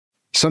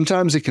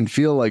Sometimes it can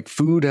feel like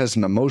food has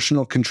an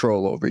emotional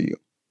control over you.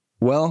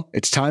 Well,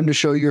 it's time to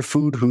show your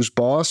food who's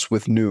boss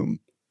with Noom.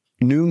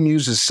 Noom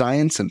uses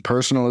science and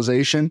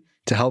personalization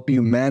to help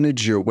you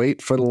manage your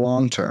weight for the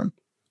long term.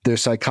 Their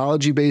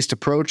psychology-based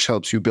approach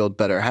helps you build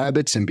better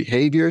habits and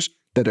behaviors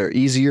that are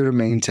easier to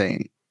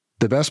maintain.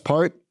 The best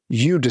part?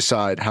 You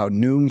decide how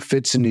Noom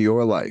fits into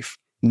your life,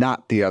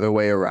 not the other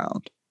way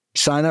around.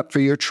 Sign up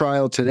for your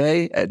trial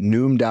today at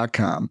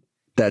Noom.com.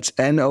 That's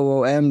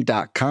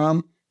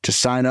Noom.com to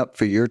sign up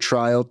for your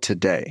trial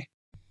today.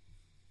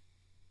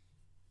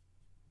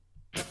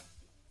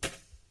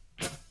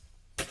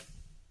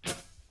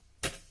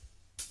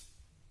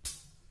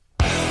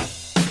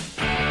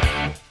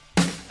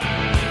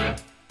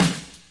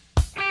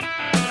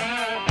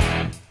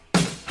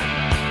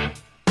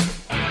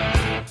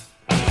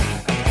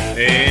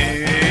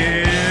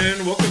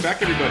 And welcome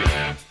back, everybody,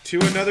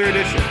 to another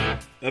edition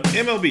of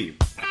MLB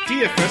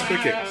DFS Quick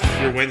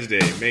HITs, your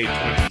Wednesday, May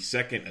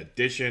 22nd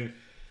edition.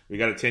 We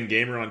got a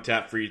 10-gamer on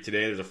tap for you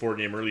today. There's a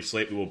 4-game early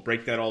slate. We will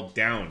break that all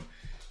down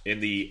in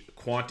the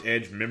Quant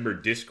Edge member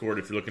Discord.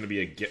 If you're looking to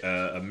be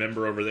a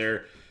member over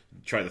there,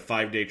 try the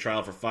 5-day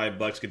trial for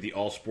 $5. Get the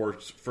All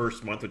Sports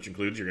first month, which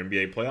includes your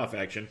NBA playoff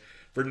action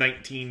for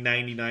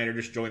 $19.99, or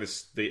just join the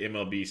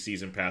MLB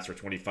season pass for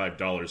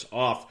 $25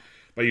 off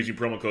by using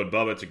promo code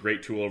BUBBA. It's a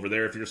great tool over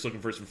there. If you're just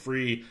looking for some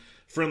free,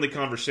 friendly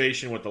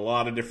conversation with a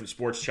lot of different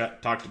sports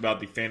talked about,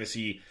 the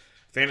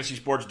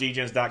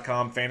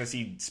FantasySportsDegens.com,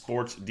 Fantasy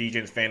Sports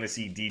Degens,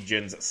 Fantasy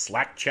Degens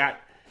Slack chat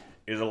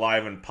is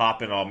alive and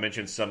popping. I'll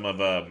mention some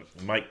of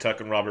Mike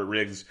Tuck and Robert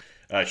Riggs'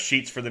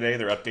 sheets for the day.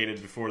 They're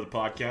updated before the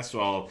podcast,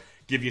 so I'll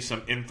give you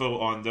some info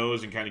on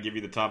those and kind of give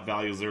you the top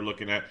values they're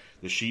looking at.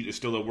 The sheet is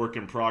still a work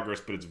in progress,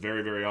 but it's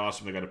very, very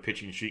awesome. They got a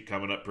pitching sheet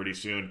coming up pretty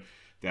soon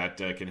that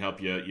can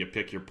help you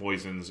pick your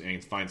poisons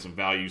and find some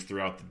values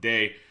throughout the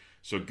day.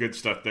 So good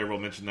stuff there. We'll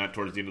mention that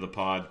towards the end of the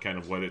pod, kind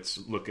of what it's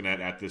looking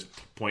at this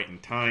point in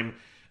time.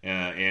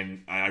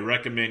 And I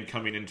recommend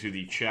coming into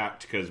the chat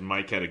because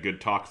Mike had a good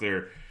talk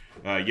there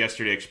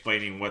yesterday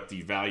explaining what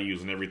the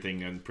values and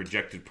everything and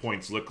projected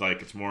points look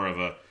like. It's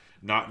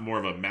not more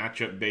of a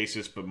matchup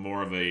basis, but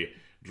more of a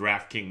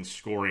DraftKings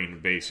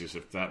scoring basis,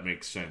 if that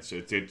makes sense.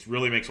 It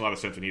really makes a lot of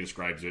sense when he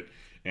describes it,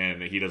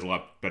 and he does a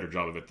lot better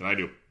job of it than I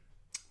do.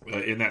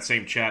 In that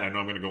same chat, I know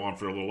I'm going to go on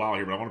for a little while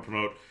here, but I want to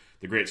promote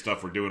the great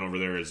stuff we're doing over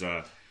there. Is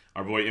our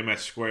boy MS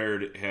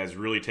Squared has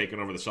really taken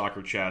over the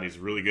soccer chat. He's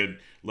really good,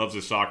 loves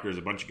his soccer. There's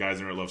a bunch of guys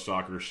in there that love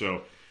soccer,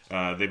 so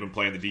they've been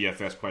playing the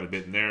DFS quite a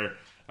bit in there.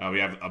 We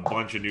have a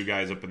bunch of new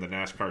guys up in the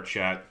NASCAR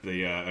chat.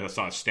 I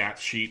saw a stats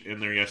sheet in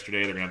there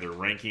yesterday. They're going to have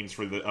their rankings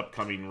for the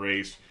upcoming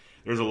race.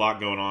 There's a lot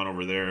going on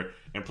over there,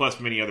 and plus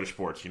many other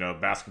sports. You know,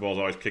 basketball's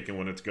always kicking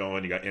when it's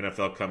going. You got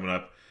NFL coming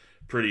up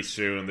pretty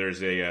soon.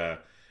 There's a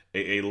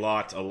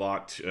lot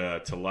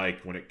to like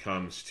when it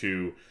comes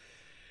to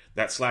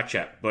that Slack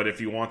chat. But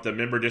if you want the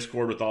member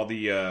Discord with all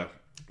the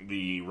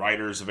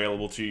writers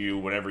available to you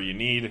whenever you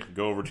need,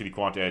 go over to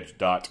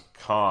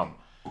thequantedge.com.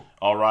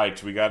 All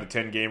right, we got a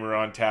 10-gamer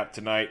on tap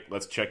tonight.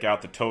 Let's check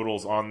out the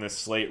totals on this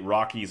slate.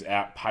 Rockies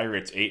at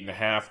Pirates,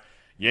 8.5.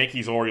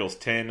 Yankees, Orioles,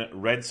 10.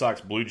 Red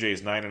Sox, Blue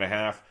Jays,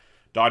 9.5.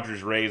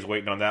 Dodgers, Rays,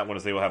 waiting on that one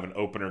as they will have an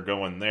opener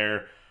going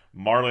there.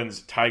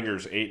 Marlins,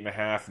 Tigers,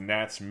 8.5.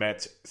 Nats,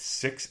 Mets,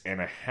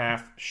 6.5.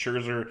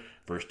 Scherzer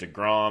versus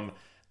DeGrom.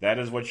 That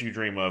is what you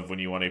dream of when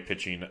you want a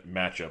pitching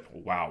matchup.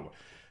 Wow.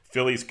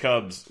 Phillies,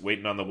 Cubs,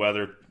 waiting on the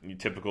weather.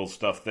 Typical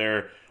stuff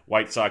there.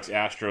 White Sox,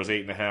 Astros,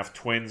 8.5.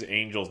 Twins,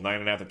 Angels,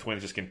 9.5. The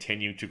Twins just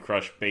continue to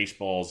crush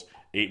baseballs.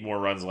 8 more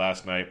runs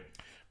last night.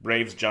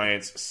 Braves,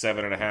 Giants,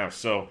 7.5.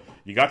 So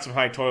you got some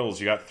high totals.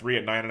 You got 3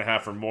 at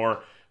 9.5 or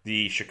more.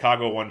 The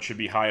Chicago one should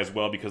be high as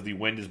well because the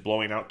wind is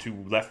blowing out to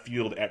left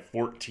field at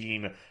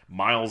 14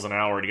 miles an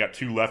hour. And you got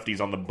 2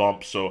 lefties on the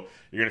bump, so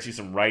you're going to see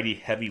some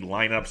righty-heavy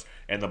lineups,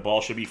 and the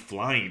ball should be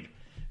flying.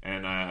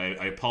 And I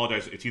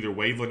apologize. It's either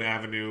Waveland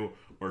Avenue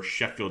or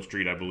Sheffield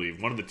Street, I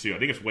believe. One of the two. I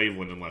think it's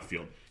Waveland in left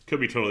field. Could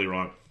be totally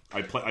wrong.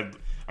 I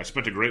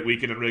spent a great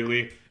weekend in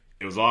Wrigley.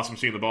 It was awesome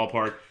seeing the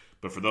ballpark.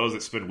 But for those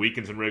that spend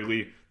weekends in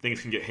Wrigley,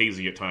 things can get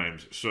hazy at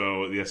times.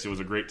 So, yes, it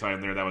was a great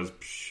time there. That was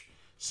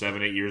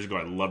 7-8 years ago.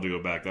 I'd love to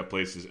go back. That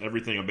place is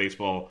everything a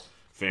baseball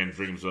fan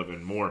dreams of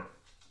and more.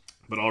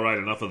 But all right,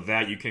 enough of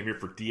that. You came here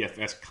for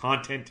DFS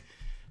content.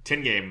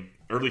 10-game,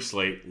 early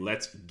slate.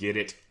 Let's get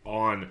it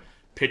on.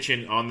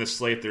 Pitching on this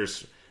slate,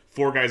 there's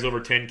 4 guys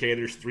over 10K.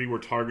 There's 3 we're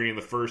targeting.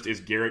 The first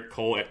is Garrett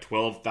Cole at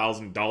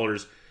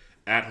 $12,000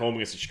 at home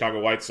against the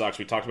Chicago White Sox.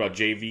 We talked about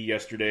JV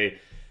yesterday.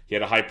 He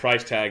had a high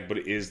price tag, but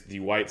it is the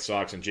White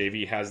Sox, and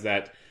JV has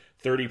that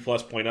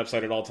 30-plus point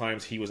upside at all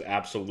times. He was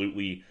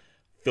absolutely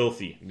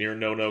filthy. Near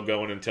no-no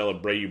going until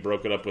Abreu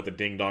broke it up with a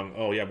ding-dong.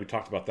 Oh, yeah, we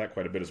talked about that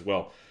quite a bit as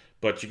well.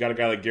 But you got a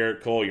guy like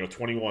Garrett Cole,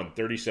 21,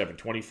 37,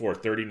 24,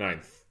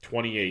 39,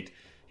 28.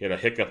 He had a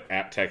hiccup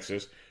at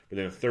Texas. But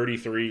then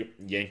 33,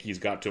 Yankees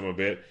got to him a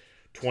bit.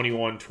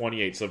 21,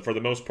 28. So for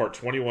the most part,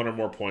 21 or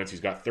more points. He's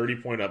got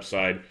 30-point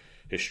upside.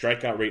 His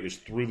strikeout rate is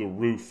through the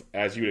roof,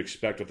 as you would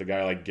expect with a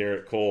guy like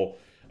Garrett Cole.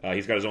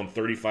 He's got his own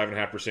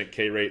 35.5%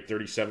 K rate,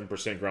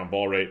 37% ground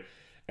ball rate.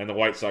 and the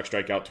White Sox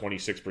strike out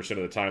 26% of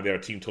the time. They have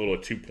a team total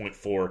of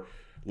 2.4,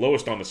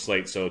 lowest on the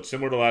slate. So it's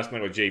similar to last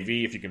night with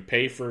JV. If you can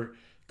pay for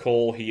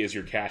Cole, he is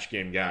your cash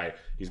game guy.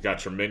 He's got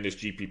tremendous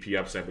GPP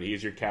upside, but he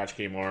is your cash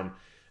game arm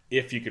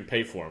if you can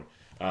pay for him.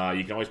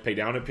 You can always pay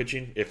down at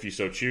pitching if you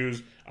so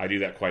choose. I do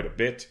that quite a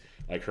bit.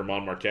 Like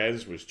German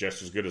Marquez was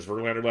just as good as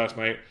Verlander last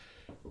night.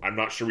 I'm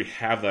not sure we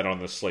have that on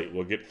the slate.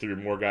 We'll get through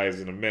more guys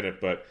in a minute,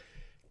 but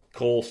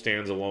Cole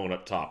stands alone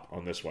up top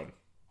on this one.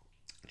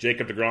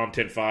 Jacob deGrom,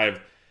 10-5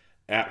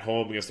 at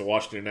home against the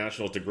Washington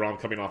Nationals. deGrom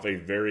coming off a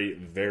very,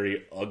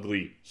 very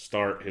ugly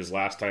start his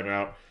last time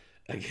out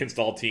against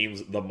all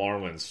teams, the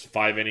Marlins.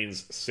 5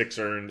 innings, 6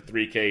 earned,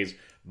 3 Ks,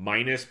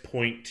 minus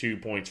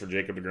 0.2 points for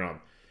Jacob deGrom.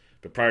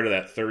 But prior to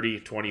that, 30,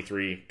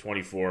 23,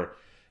 24.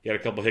 He had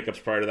a couple hiccups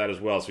prior to that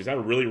as well. So he's had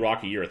a really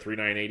rocky year, a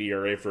 3.98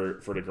 ERA for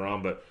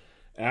deGrom. But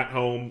at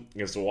home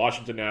against the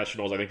Washington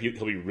Nationals, I think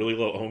he'll be really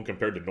low at home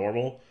compared to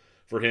normal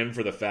for him,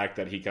 for the fact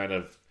that he kind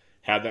of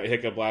had that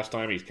hiccup last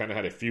time. He's kind of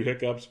had a few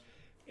hiccups,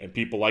 and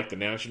people like the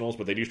Nationals,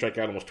 but they do strike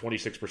out almost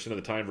 26% of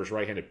the time versus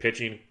right-handed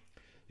pitching.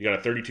 You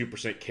got a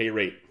 32% K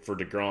rate for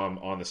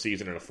deGrom on the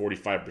season and a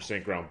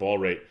 45% ground ball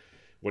rate.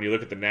 When you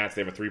look at the Nats,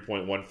 they have a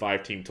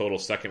 3.15 team total,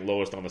 second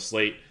lowest on the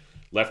slate.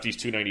 Lefties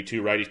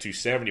 292, righties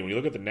 270. When you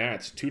look at the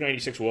Nats,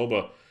 296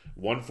 WOBA,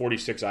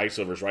 146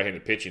 ISO versus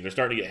right-handed pitching. They're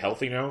starting to get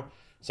healthy now.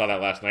 Saw that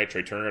last night.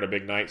 Trey Turner had a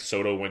big night.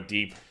 Soto went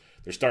deep.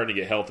 They're starting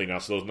to get healthy now,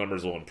 so those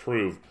numbers will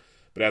improve.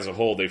 But as a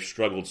whole, they've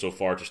struggled so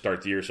far to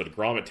start the year. So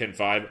deGrom at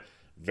 10-5,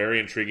 very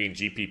intriguing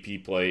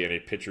GPP play in a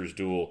pitcher's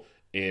duel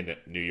in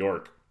New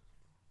York.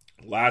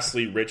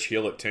 Lastly, Rich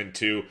Hill at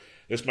 10-2.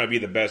 This might be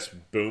the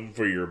best boom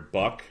for your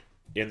buck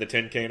in the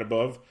 10K and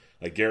above.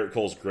 Like, Garrett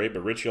Cole's great,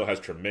 but Rich Hill has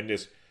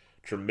tremendous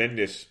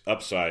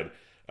upside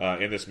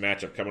in this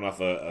matchup, coming off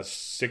a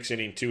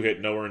 6-inning,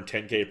 2-hit, no-earned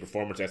 10K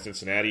performance at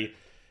Cincinnati.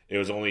 It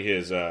was only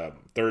his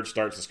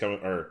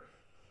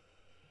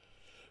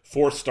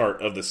fourth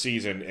start of the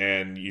season,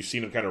 and you've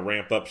seen him kind of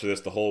ramp up to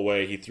this the whole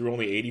way. He threw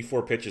only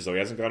 84 pitches, though. He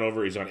hasn't gone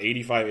over. He's on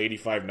 85,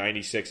 85,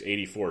 96,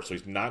 84. So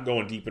he's not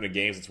going deep into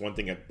games. It's one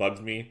thing that bugs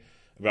me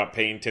about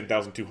paying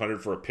 $10,200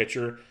 for a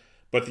pitcher.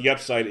 But the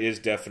upside is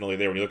definitely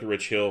there. When you look at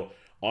Rich Hill,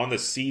 on the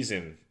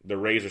season, the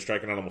Rays are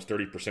striking out almost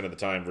 30% of the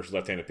time versus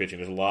left-handed pitching.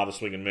 There's a lot of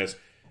swing and miss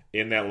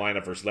in that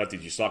lineup versus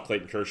lefties. You saw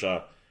Clayton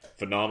Kershaw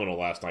phenomenal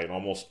last night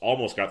and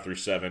almost got through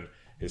 7.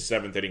 His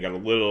 7th inning got a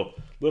little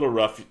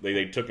rough.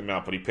 They took him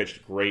out, but he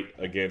pitched great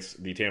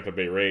against the Tampa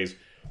Bay Rays.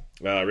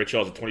 Rich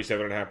Hill has a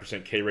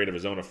 27.5% K rate of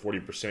his own, a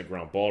 40%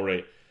 ground ball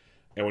rate.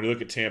 And when you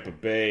look at Tampa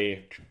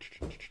Bay,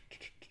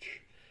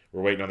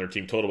 we're waiting on their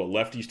team total, but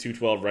lefties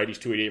 212, righties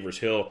 288 versus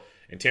Hill.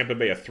 And Tampa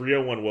Bay, a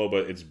 301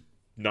 WOBA, it's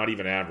not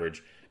even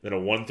average. Then a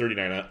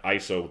 139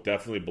 ISO,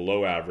 definitely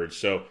below average.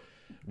 So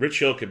Rich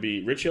Hill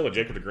and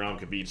Jacob deGrom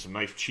could be some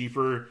nice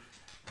cheaper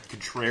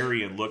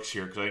contrarian looks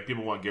here, because I think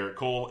people want Garrett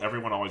Cole.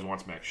 Everyone always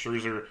wants Max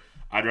Scherzer.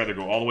 I'd rather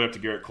go all the way up to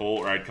Garrett Cole,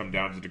 or I'd come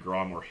down to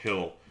deGrom or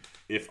Hill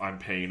if I'm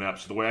paying up.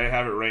 So the way I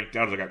have it ranked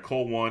out is I got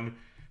Cole 1,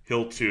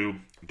 Hill 2,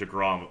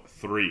 deGrom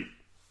 3.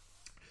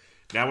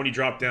 Now when you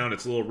drop down,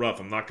 it's a little rough.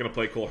 I'm not going to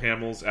play Cole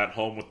Hamels at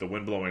home with the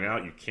wind blowing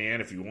out. You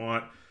can if you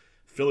want.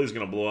 Philly's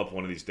going to blow up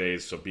one of these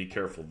days, so be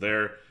careful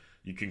there.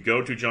 You can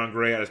go to John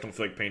Gray. I just don't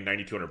feel like paying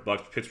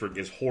 $9,200. Pittsburgh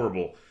is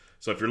horrible.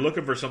 So if you're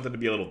looking for something to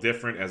be a little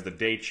different as the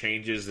day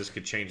changes, this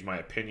could change my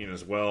opinion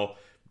as well,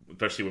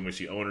 especially when we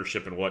see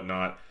ownership and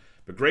whatnot.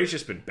 But Gray's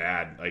just been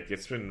bad. Like,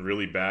 it's been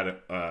really bad.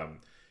 A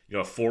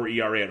 4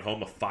 ERA at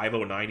home, a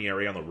 5.09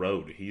 ERA on the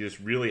road. He just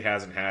really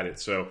hasn't had it.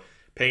 So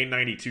paying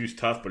 92 is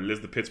tough, but it is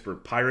the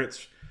Pittsburgh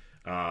Pirates.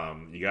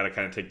 You got to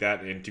kind of take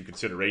that into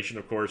consideration,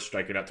 of course.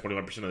 Striking out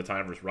 21% of the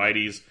time versus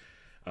righties.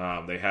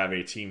 They have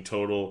a team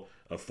total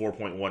of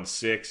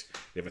 4.16.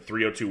 They have a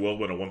 302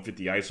 WOBA and a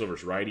 150 ISO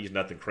versus righties.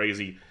 Nothing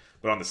crazy.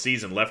 But on the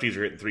season, lefties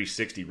are hitting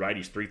 360,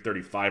 righties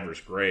 335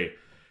 versus Gray.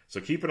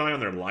 So keep an eye on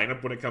their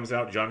lineup when it comes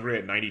out. John Gray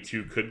at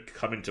 92 could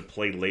come into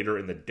play later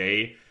in the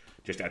day.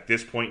 Just at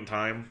this point in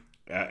time,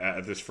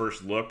 at this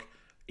first look,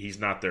 he's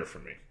not there for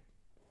me.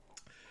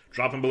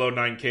 Dropping below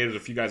 9K, there's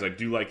a few guys I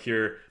do like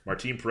here.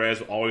 Martin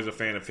Perez, always a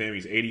fan of him.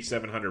 He's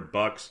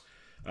 $8,700,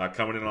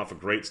 coming in off a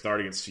great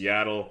start against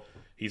Seattle.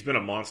 He's been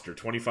a monster,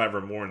 25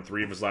 or more in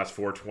 3 of his last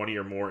 4, 20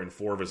 or more in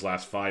 4 of his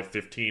last 5,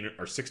 15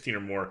 or 16 or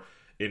more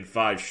in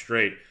 5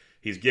 straight.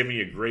 He's giving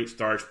you great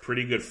starts,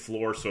 pretty good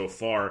floor so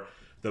far.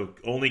 The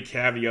only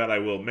caveat I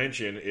will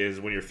mention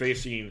is when you're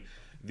facing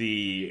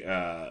the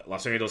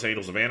Los Angeles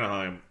Angels of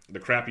Anaheim, the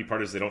crappy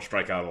part is they don't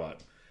strike out a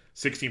lot.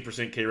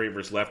 16% K rate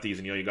versus lefties,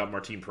 and you got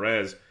Martin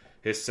Perez.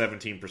 His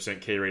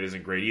 17% K rate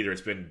isn't great either.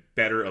 It's been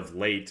better of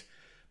late,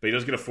 but he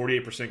does get a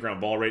 48%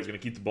 ground ball rate. He's going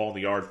to keep the ball in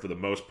the yard for the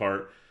most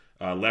part.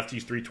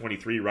 Lefties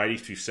 323, righties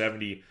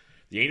 270.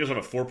 The Angels have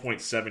a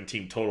 4.7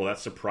 team total. That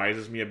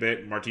surprises me a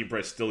bit. Martin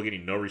Perez still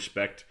getting no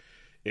respect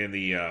in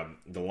the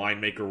line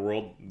maker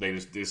world.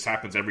 This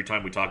happens every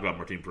time we talk about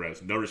Martin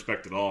Perez. No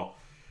respect at all.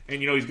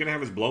 And, he's going to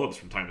have his blow-ups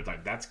from time to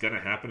time. That's going to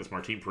happen. It's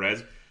Martin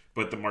Perez.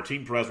 But the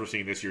Martin Perez we're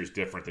seeing this year is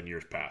different than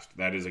years past.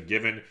 That is a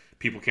given.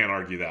 People can't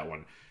argue that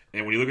one.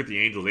 And when you look at the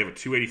Angels, they have a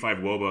 285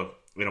 WOBA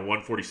in a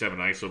 147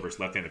 ISO versus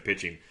left-handed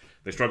pitching.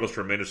 They struggle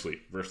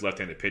tremendously versus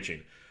left-handed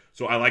pitching.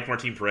 So I like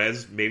Martin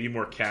Perez, maybe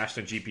more cash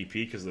than GPP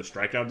because of the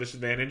strikeout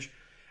disadvantage.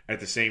 At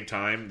the same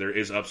time, there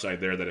is upside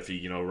there that if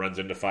he runs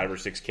into 5 or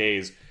 6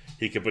 Ks,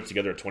 he can put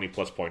together a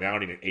 20-plus point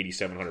outing at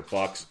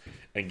 $8,700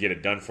 and get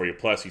it done for you.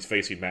 Plus, he's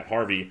facing Matt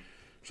Harvey,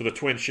 so the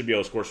Twins should be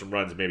able to score some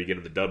runs and maybe get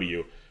him the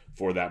W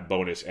for that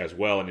bonus as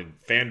well. And in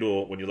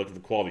FanDuel, when you look at the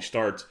quality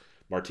starts,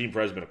 Martin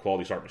Perez has been a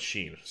quality start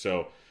machine.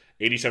 So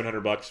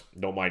 $8,700,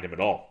 don't mind him at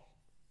all.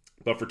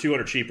 But for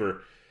 $200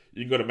 cheaper,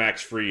 you can go to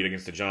Max Fried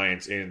against the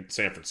Giants in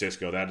San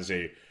Francisco. That is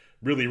a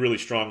really, really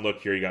strong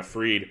look here. You got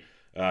Fried.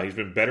 He's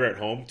been better at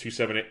home,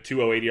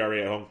 2.08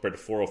 ERA at home compared to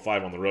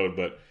 4.05 on the road,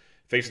 but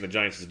facing the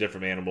Giants is a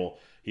different animal.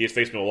 He has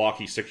faced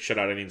Milwaukee, 6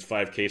 shutout innings,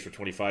 5 Ks for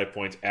 25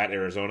 points at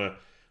Arizona,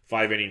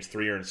 5 innings,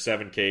 3 earned,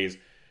 7 Ks.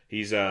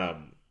 He's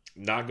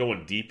not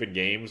going deep in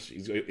games.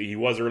 He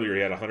was earlier,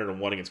 he had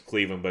 101 against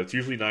Cleveland, but it's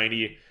usually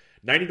 90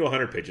 to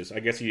 100 pitches. I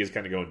guess he is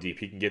kind of going deep.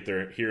 He can get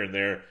there here and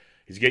there.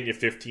 He's getting you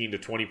 15 to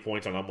 20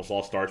 points on almost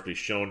all starts, but he's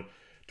shown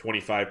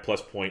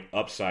 25-plus point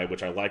upside,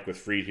 which I like with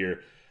Fried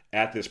here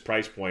at this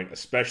price point,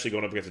 especially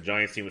going up against a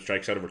Giants team that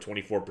strikes out over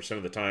 24%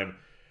 of the time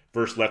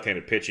versus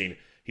left-handed pitching.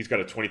 He's got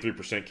a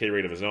 23% K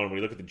rate of his own. When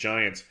you look at the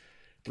Giants,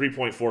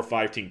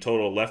 3.45 team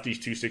total, lefties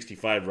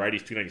 265,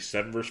 righties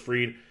 297 versus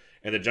Fried,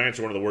 and the Giants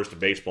are one of the worst in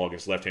baseball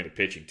against left-handed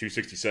pitching.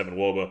 267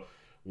 WOBA,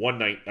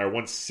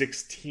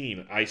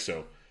 116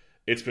 ISO.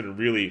 It's been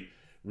really,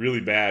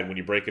 really bad when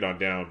you break it on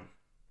down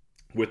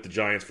with the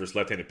Giants versus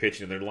left-handed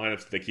pitching, and their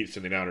lineups that they keep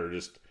sending out are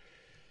just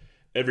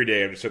every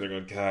day. I'm just sitting there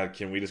going, God,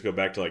 can we just go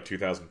back to like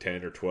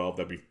 2010 or 12?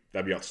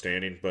 That'd be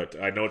outstanding.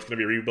 But I know it's going to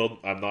be a rebuild.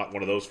 I'm not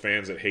one of those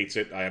fans that hates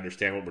it. I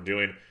understand what we're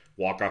doing.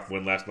 Walk-off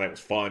win last night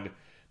was fun.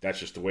 That's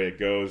just the way it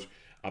goes.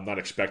 I'm not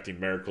expecting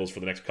miracles for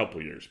the next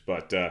couple of years.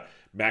 But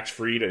Max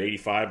Fried at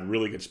 85,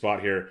 really good spot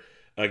here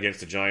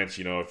against the Giants.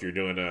 If you're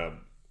doing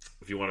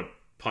if you want to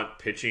punt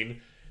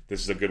pitching,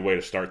 this is a good way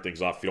to start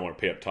things off. If you don't want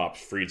to pay up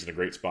tops, Fried's in a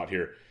great spot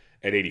here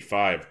at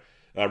 85.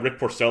 Rick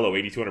Porcello,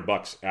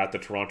 $8,200 at the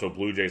Toronto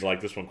Blue Jays. I like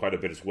this one quite a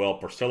bit as well.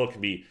 Porcello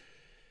can be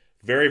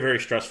very, very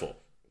stressful.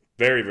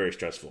 Very, very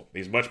stressful.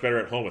 He's much better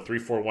at home, a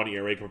 3.41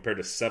 ERA compared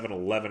to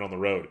 7.11 on the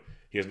road.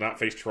 He has not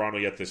faced Toronto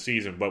yet this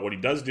season, but what he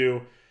does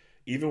do,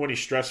 even when he's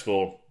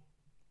stressful,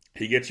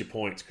 he gets you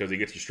points because he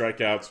gets you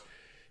strikeouts.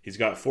 He's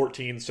got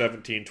 14,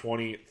 17,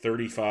 20,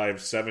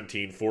 35,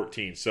 17,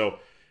 14. So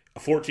a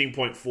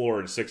 14-point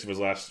floor in 6 of his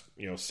last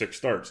 6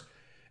 starts.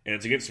 And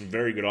it's against some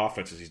very good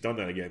offenses he's done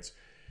that against.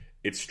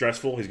 It's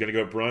stressful. He's going to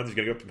go up runs. He's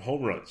going to go up some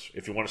home runs.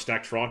 If you want to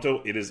stack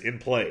Toronto, it is in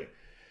play.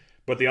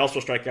 But they also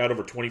strike out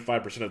over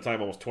 25% of the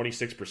time, almost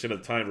 26% of the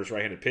time versus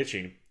right-handed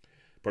pitching.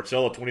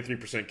 Porcello,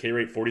 23% K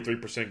rate,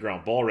 43%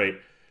 ground ball rate.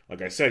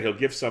 Like I said, he'll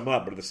give some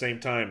up, but at the same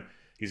time,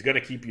 he's going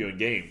to keep you in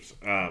games.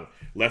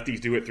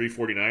 Lefties do at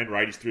 349,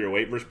 righties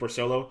 308 versus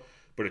Porcello.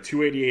 But a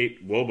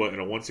 288 WOBA and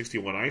a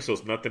 161 ISO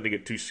is nothing to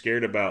get too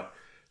scared about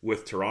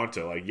with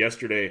Toronto. Like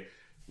yesterday,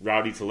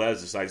 Rowdy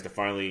Tellez decides to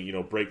finally,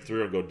 break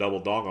through and go double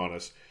dong on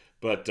us.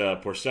 But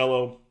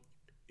Porcello,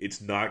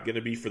 it's not going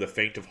to be for the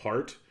faint of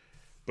heart.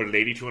 But at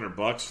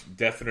 $8,200,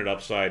 definite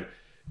upside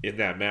in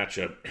that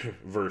matchup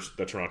versus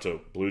the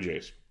Toronto Blue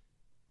Jays.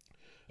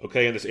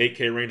 Okay, in this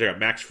 8K range, I got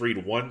Max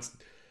Fried 1,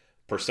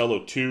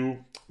 Porcello 2,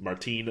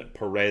 Martin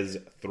Perez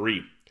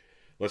 3.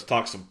 Let's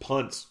talk some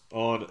punts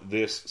on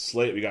this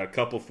slate. We got a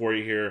couple for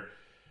you here.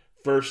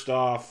 First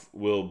off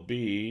will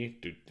be,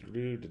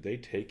 did they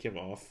take him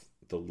off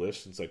the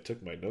list since I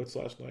took my notes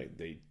last night?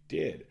 They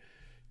did.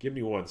 Give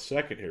me 1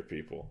 second here,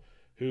 people.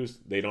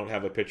 They don't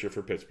have a pitcher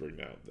for Pittsburgh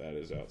now. That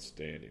is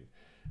outstanding.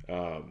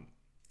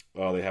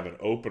 They have an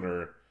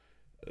opener.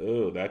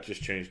 Oh, that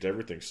just changed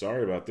everything.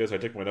 Sorry about this. I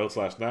took my notes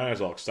last night. I was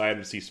all excited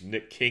to see some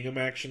Nick Kingham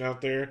action out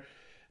there.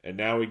 And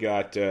now we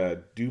got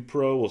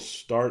Dupro will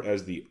start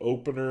as the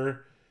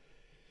opener.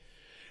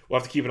 We'll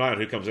have to keep an eye on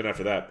who comes in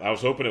after that. I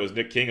was hoping it was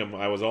Nick Kingham.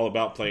 I was all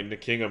about playing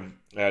Nick Kingham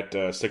at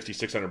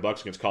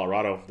 $6,600 against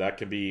Colorado. That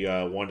can be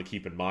one to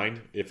keep in mind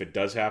if it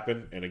does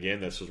happen. And again,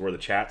 this is where the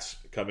chats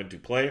come into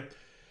play.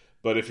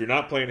 But if you're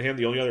not playing him,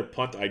 the only other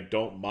punt I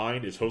don't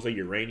mind is Jose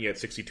Urania at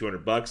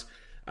 $6,200.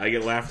 I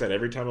get laughed at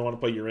every time I want to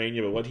play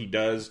Urania, but what he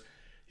does,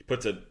 he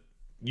puts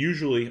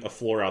usually a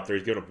floor out there.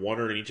 He's given up 1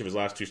 in each of his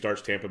last 2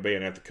 starts, Tampa Bay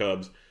and at the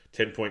Cubs,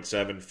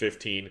 10.7,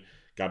 15.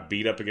 Got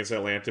beat up against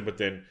Atlanta, but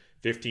then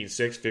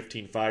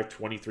 15-6, 15-5,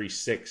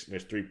 23-6 in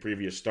his 3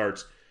 previous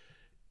starts.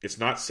 It's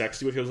not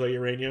sexy with Jose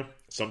Urania.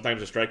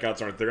 Sometimes the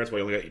strikeouts aren't there. That's why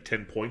he only got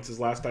 10 points his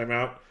last time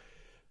out.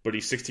 But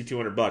he's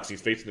 $6,200.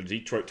 He's facing the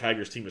Detroit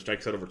Tigers team that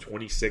strikes out over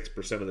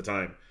 26% of the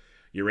time.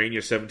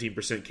 Urania,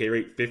 17% K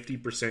rate,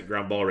 50%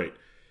 ground ball rate.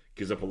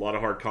 Gives up a lot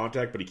of hard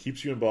contact, but he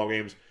keeps you in ball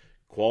games.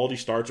 Quality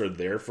starts are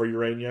there for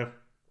Urania.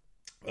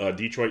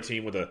 Detroit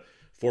team with a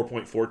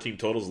 4.4 team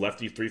totals,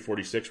 lefties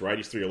 346,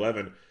 righties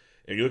 311.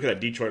 And you look at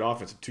that Detroit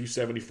offense,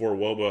 274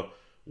 WOBA,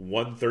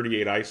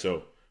 138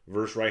 ISO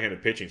versus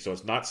right-handed pitching. So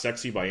it's not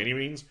sexy by any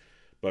means,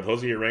 but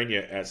Jose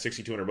Urania at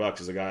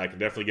 $6,200 is a guy I can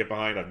definitely get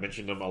behind. I've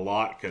mentioned him a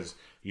lot because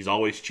he's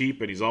always cheap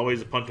and he's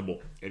always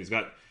puntable. And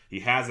he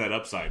has that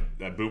upside,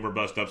 that boomer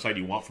bust upside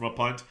you want from a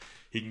punt.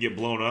 He can get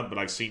blown up, but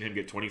I've seen him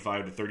get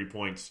 25 to 30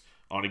 points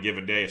on a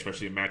given day,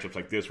 especially in matchups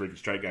like this where he can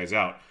strike guys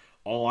out.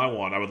 All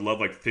I would love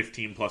like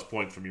 15 plus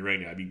points from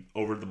Urania. I'd be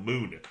over the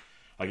moon.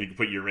 Like you can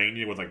put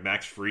Urania with like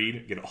Max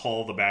Fried, get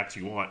all the bats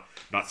you want.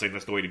 Not saying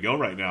that's the way to go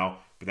right now,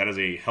 but that is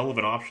a hell of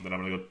an option that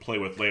I'm going to go play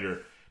with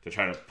later to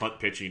try to punt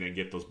pitching and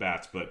get those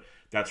bats. But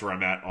that's where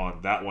I'm at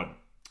on that one.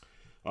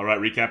 All right,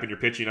 recapping your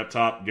pitching up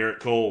top: Garrett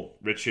Cole,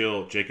 Rich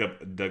Hill,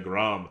 Jacob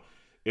deGrom.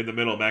 In the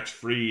middle, Max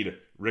Fried,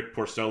 Rick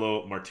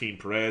Porcello, Martin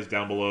Perez.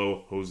 Down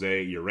below,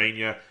 Jose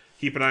Urania.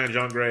 Keep an eye on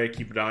John Gray.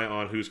 Keep an eye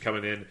on who's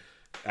coming in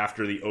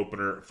after the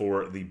opener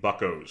for the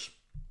Buccos.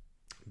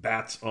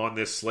 Bats on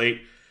this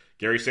slate: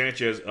 Gary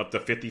Sanchez up to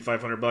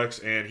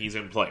 $5,500, and he's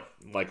in play.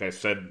 Like I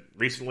said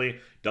recently,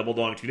 double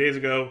dong 2 days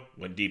ago,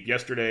 went deep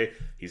yesterday.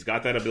 He's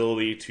got that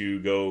ability to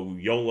go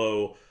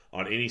YOLO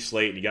on any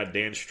slate. And you got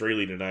Dan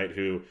Straley tonight,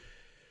 who,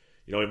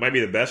 you know, he might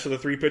be the best of the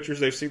three pitchers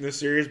they've seen this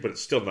series, but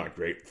it's still not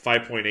great.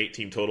 5.8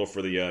 team total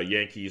for the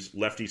Yankees.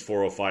 Lefties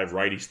 405,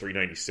 righties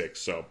 396.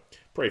 So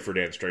pray for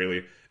Dan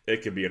Straley.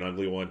 It could be an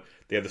ugly one.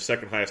 They have the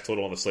second highest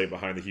total on the slate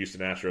behind the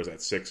Houston Astros at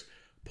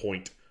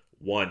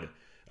 6.1.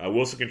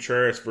 Wilson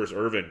Contreras versus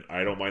Irvin.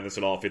 I don't mind this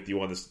at all.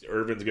 51.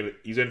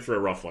 He's in for a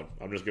rough one.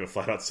 I'm just gonna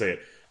flat out say it.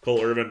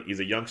 Cole Irvin,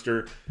 he's a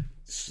youngster.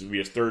 This will be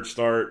his third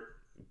start.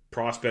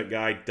 Prospect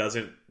guy,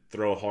 doesn't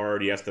throw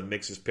hard. He has to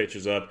mix his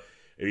pitches up.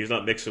 If he's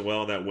not mixing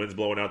well and that wind's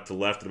blowing out to the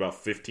left at about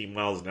 15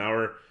 miles an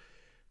hour,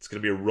 it's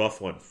going to be a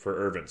rough one for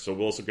Irvin. So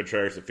Wilson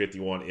Contreras at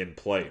 51 in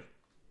play.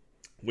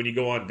 When you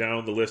go on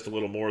down the list a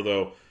little more,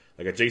 though,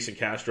 like a Jason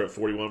Castro at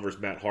 41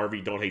 versus Matt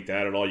Harvey, don't hate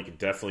that at all. You can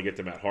definitely get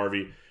to Matt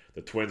Harvey.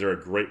 The Twins are a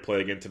great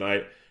play again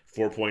tonight.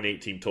 4.8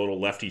 team total.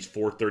 Lefties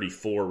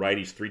 434,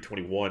 righties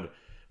 321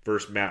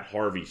 versus Matt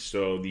Harvey.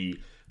 So the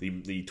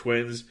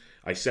Twins,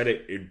 I said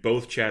it in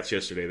both chats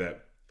yesterday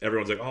that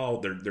everyone's like, oh,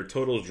 their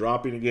total is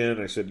dropping again.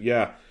 And I said,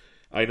 yeah,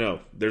 I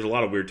know. There's a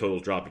lot of weird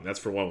totals dropping. That's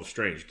for one was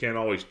strange. You can't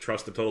always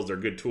trust the totals. They're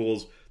good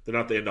tools. They're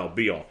not the end-all,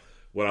 be-all.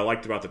 What I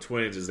liked about the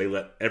Twins is they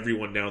let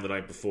everyone down the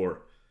night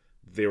before.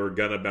 They were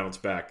going to bounce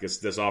back.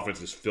 This offense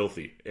is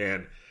filthy.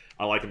 And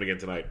I like them again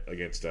tonight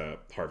against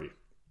Harvey.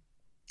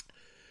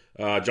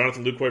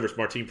 Jonathan Lucroy versus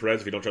Martin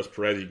Perez. If you don't trust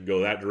Perez, you can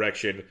go that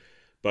direction.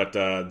 But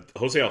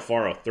Jose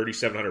Alfaro,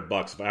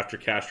 $3,700. After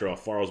Castro,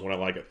 Alfaro is one I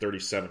like at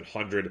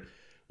 $3,700.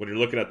 When you're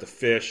looking at the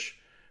fish,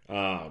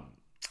 lefties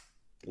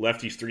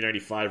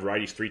 395,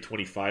 righties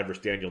 325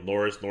 versus Daniel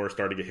Norris. Norris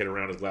started to get hit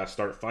around his last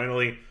start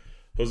finally.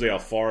 Jose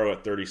Alfaro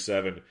at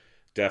 37,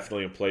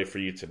 definitely in play for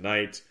you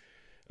tonight.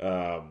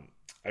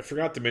 I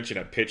forgot to mention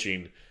at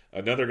pitching,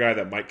 another guy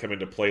that might come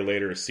into play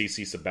later is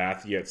CC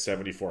Sabathia at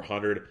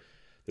 7,400.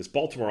 This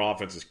Baltimore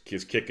offense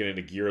is kicking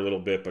into gear a little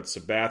bit, but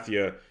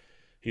Sabathia,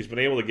 he's been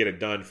able to get it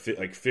done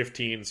like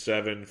 15-7,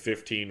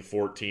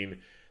 15-14.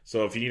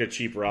 So if you need a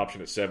cheaper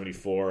option at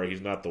 74,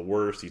 he's not the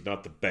worst. He's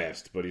not the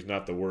best, but he's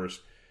not the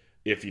worst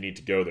if you need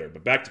to go there.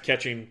 But back to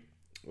catching.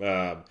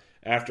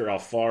 After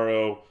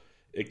Alfaro,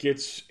 it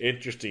gets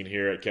interesting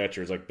here at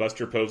catchers. Like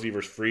Buster Posey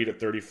versus Fried at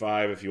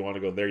 35. If you want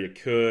to go there, you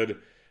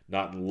could.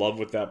 Not in love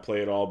with that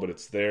play at all, but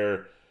it's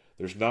there.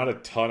 There's not a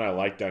ton I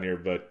like down here,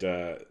 but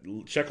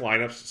check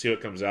lineups, see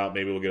what comes out.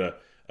 Maybe we'll get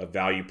a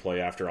value play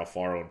after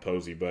Alfaro and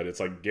Posey. But it's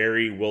like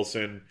Gary,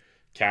 Wilson,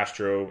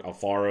 Castro,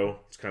 Alfaro.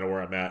 It's kind of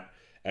where I'm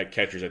at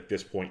catchers at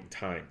this point in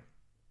time.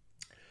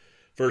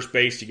 First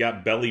base, you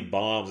got Belly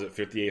Bombs at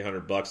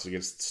 $5,800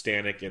 against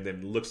Stanek, and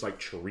then looks like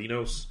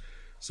Chirinos.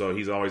 So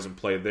he's always in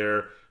play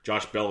there.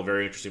 Josh Bell, a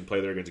very interesting play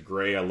there against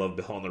Gray. I love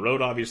Bell on the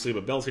road, obviously,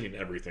 but Bell's hitting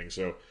everything,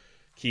 so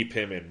keep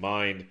him in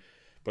mind.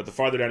 But the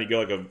farther down you go,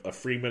 like a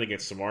Freeman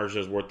against Samardzija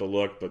is worth the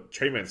look. But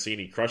Trey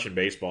Mancini crushing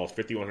baseballs,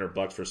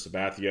 $5,100 for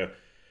Sabathia.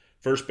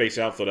 First base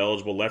outfield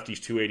eligible,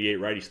 lefties 288,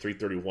 righties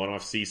 331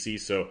 off CC.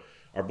 So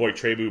our boy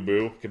Trey Boo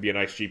Boo could be a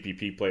nice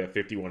GPP play at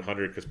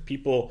 $5,100 because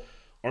people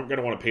aren't going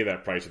to want to pay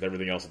that price with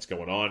everything else that's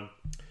going on.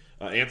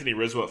 Anthony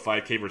Rizzo at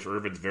 5K versus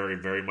Irvin's very,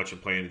 very much in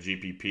play in the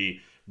GPP.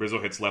 Rizzo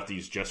hits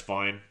lefties just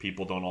fine.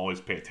 People don't always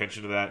pay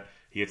attention to that.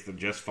 He hits them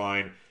just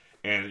fine.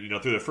 And, you know,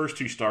 through the first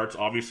two starts,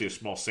 obviously a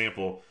small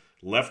sample,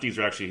 lefties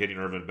are actually hitting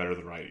Irvin better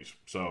than righties.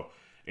 So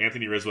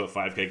Anthony Rizzo at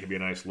 5K could be a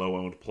nice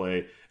low-owned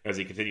play as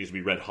he continues to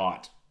be red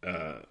hot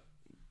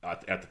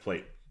at the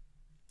plate.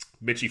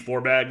 Mitchie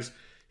Fourbags,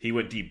 he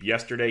went deep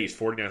yesterday. He's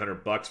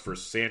 $4,900 for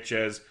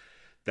Sanchez.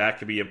 That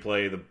could be in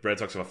play. The Red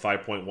Sox have a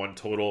 5.1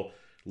 total.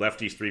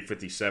 Lefties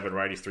 357,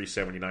 righties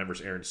 379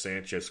 versus Aaron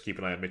Sanchez. Keep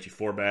an eye on Mitchie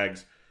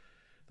Fourbags.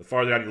 The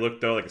farther down you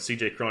look, though, like a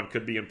CJ Cron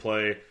could be in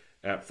play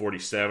at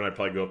 47. I'd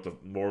probably go up to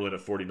Moreland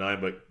at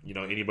 49, but, you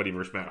know, anybody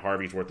versus Matt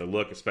Harvey is worth a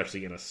look,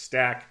 especially in a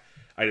stack.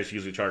 I just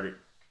usually target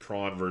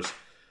Cron versus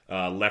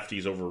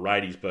lefties over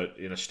righties, but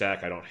in a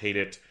stack, I don't hate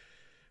it.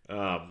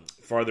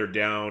 Farther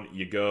down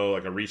you go,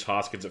 like a Reese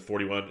Hoskins at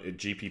 41, at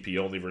GPP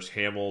only versus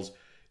Hamels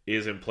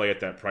is in play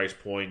at that price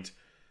point.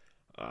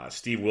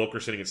 Steve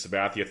Wilkerson against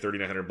Sabathia,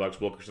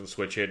 $3,900. Wilkerson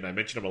switch hit, and I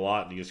mentioned him a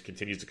lot, and he just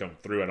continues to come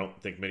through. I don't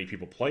think many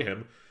people play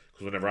him,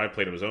 because whenever I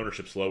played him, his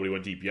ownership's low, but he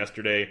went deep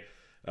yesterday.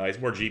 He's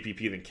more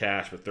GPP than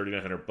cash, but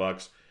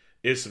 $3,900.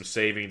 is some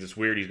savings. It's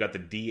weird. He's got the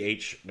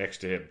DH next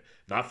to him.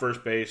 Not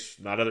first base,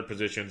 not other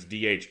positions,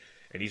 DH.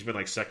 And he's been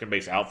like second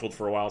base outfield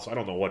for a while, so I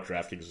don't know what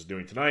DraftKings is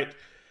doing tonight.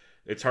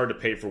 It's hard to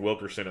pay for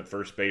Wilkerson at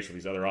first base with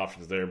these other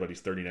options there, but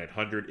he's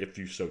 $3,900 if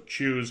you so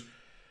choose.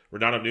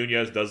 Renato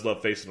Nunez does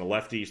love facing a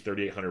lefty. He's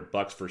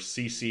 $3,800 for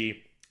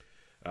CC.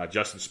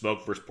 Justin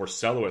Smoke versus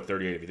Porcello at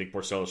 38. If you think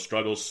Porcello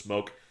struggles,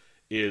 Smoke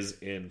is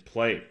in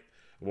play.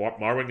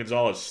 Marwin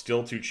Gonzalez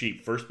still too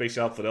cheap. First base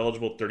outfield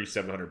eligible,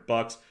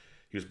 $3,700.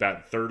 He was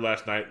batting third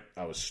last night.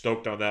 I was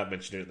stoked on that.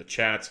 Mentioned it in the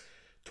chats.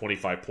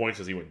 25 points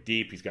as he went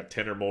deep. He's got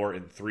 10 or more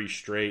in 3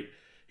 straight.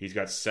 He's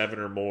got 7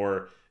 or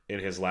more in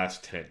his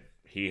last 10.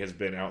 He has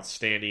been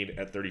outstanding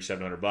at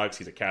 $3,700.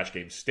 He's a cash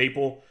game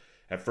staple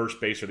at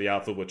first base or the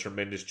outfield with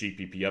tremendous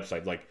GPP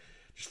upside. Like,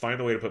 just find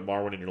a way to put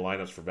Marwin in your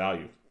lineups for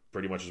value.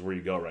 Pretty much is where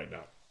you go right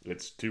now.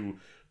 It's too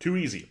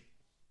easy.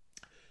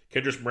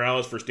 Kendrys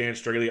Morales for Stan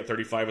Straley at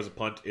 35 as a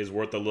punt is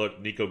worth a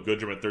look. Nico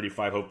Goodrum at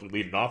 35, hopefully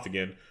leading off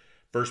again.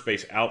 First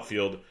base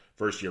outfield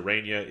versus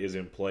Urania is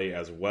in play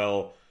as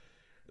well.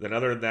 Then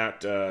other than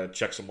that,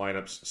 check some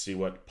lineups, see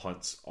what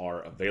punts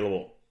are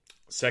available.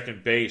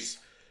 Second base,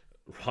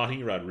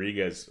 Ronnie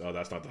Rodriguez. Oh,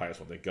 that's not the highest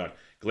one, thank God.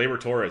 Gleyber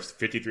Torres,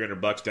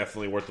 $5,300,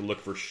 definitely worth a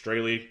look for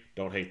Straley.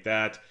 Don't hate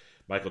that.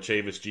 Michael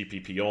Chavis,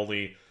 GPP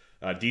only.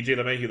 DJ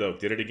LeMahieu, though,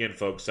 did it again,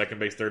 folks. Second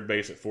base, third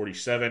base at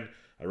 47.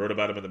 I wrote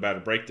about him in the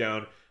Battle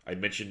Breakdown. I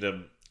mentioned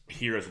him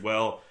here as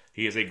well.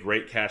 He is a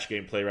great cash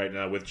game play right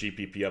now with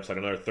GPP upside.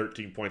 Another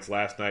 13 points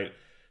last night,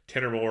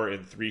 10 or more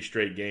in 3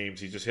 straight games.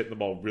 He's just hitting the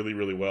ball really,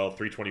 really well.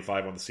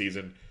 325 on the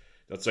season.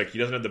 That's like, he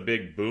doesn't have the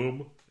big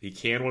boom. He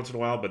can once in a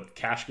while, but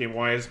cash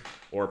game-wise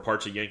or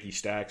parts of Yankee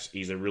stacks,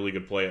 he's a really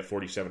good play at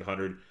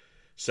 4,700.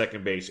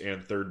 Second base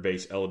and third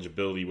base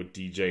eligibility with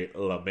DJ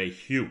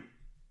LeMahieu.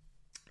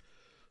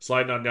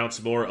 Sliding on down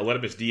some more,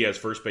 Aledmus Diaz,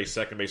 first base,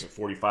 second base at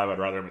 45. I'd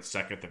rather him at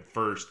second than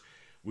first.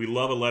 We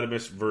love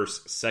Aledmus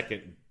versus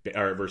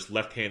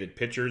left-handed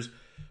pitchers,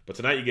 but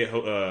tonight you get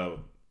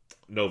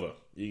Nova.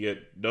 You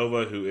get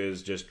Nova, who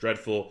is just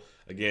dreadful.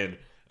 Again,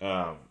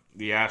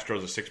 the Astros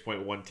a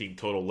 6.1 team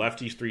total.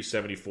 Lefties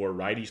 374,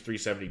 righties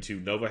 372.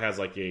 Nova has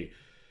like I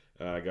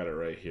got it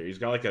right here. He's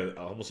got like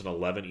almost an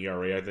 11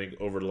 ERA, I think,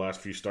 over the last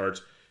few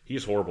starts.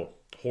 He's horrible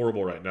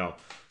right now.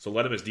 So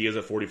Aledmus Diaz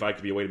at 45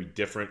 could be a way to be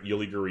different.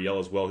 Yuli Gurriel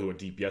as well, who went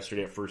deep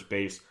yesterday at first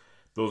base.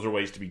 Those are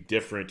ways to be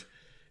different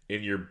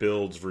in your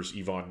builds versus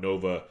Ivan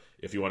Nova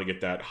if you want to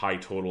get that high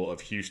total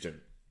of Houston.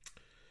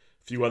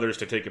 A few others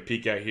to take a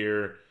peek at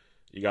here.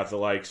 You got the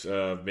likes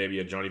of maybe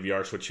a Johnny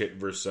VR switch hit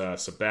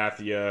versus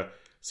Sabathia.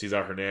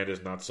 Cesar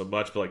Hernandez, not so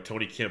much. But like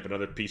Tony Kemp,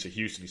 another piece of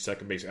Houston. He's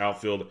second base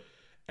outfield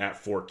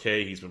at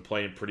 4K. He's been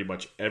playing pretty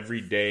much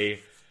every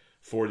day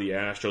for the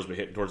Astros, but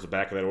hitting towards the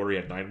back of that order. He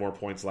had 9 more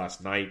points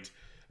last night.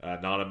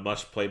 Not a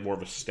must play, more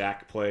of a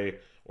stack play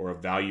or a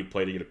value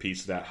play to get a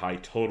piece of that high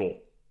total.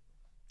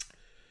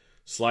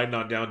 Sliding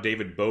on down,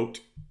 David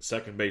Boat,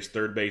 second base,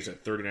 third base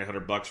at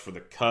 $3,900 for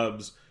the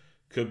Cubs.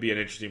 Could be an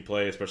interesting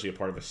play, especially a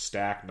part of a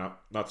stack.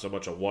 Not so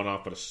much a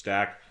one-off, but a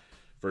stack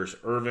versus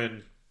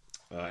Irvin.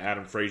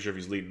 Adam Frazier, if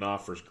he's leading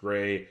off, versus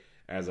Gray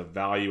as a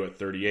value at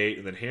 38.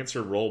 And then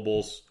Hanser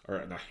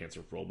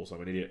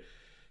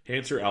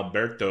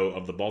Alberto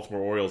of the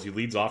Baltimore Orioles. He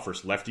leads off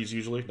versus lefties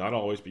usually. Not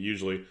always, but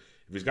usually.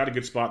 If he's got a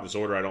good spot in this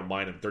order, I don't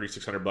mind him.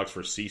 $3,600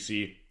 for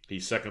CC.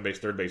 He's second base,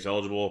 third base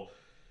eligible.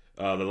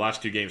 The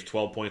last 2 games,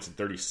 12 points and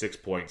 36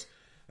 points.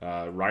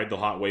 Ride the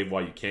hot wave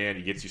while you can.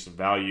 He gets you some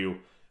value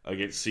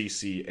against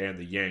CC and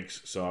the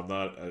Yanks, so I'm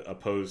not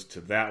opposed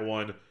to that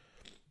one.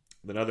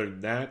 Then other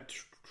than that,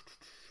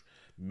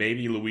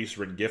 maybe Luis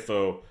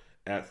Rengifo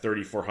at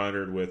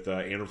 3,400 with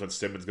Anderson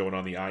Simmons going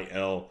on the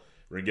IL.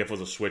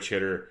 Rengifo's a switch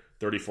hitter,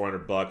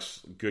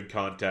 $3,400, good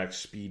contact,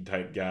 speed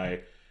type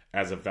guy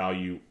as a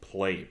value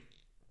play.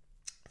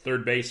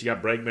 Third base, you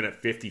got Bregman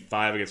at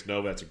 55 against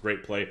Nova. That's a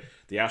great play.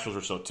 The Astros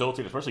are so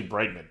tilting, especially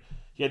Bregman.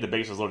 He had the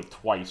bases loaded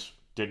twice,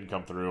 didn't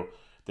come through.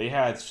 They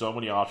had so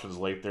many options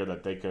late there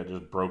that they could have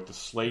just broke the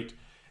slate.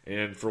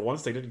 And for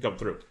once, they didn't come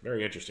through.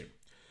 Very interesting.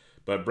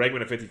 But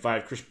Bregman at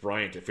 55, Chris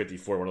Bryant at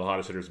 54, one of the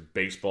hottest hitters in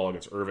baseball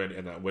against Irvin,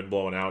 and that wind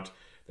blowing out.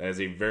 That is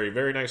a very,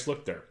 very nice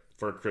look there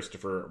for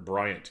Christopher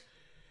Bryant.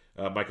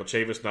 Michael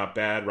Chavis, not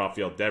bad.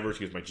 Rafael Devers,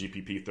 he was my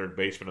GPP third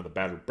baseman on the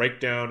Battle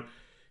Breakdown.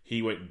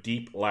 He went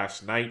deep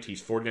last night.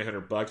 He's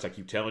 $4,900. I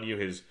keep telling you,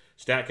 his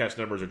StatCast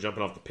numbers are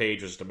jumping off the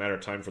page. It's just a matter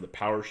of time for the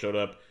power showed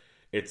up.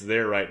 It's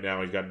there right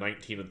now. He's got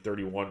 19 and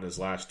 31 in his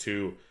last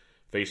 2.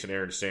 Facing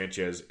Aaron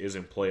Sanchez is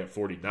in play at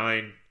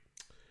 49.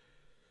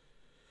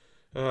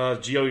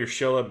 Gio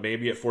Urshela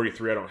maybe at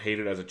 43. I don't hate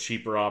it as a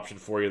cheaper option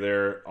for you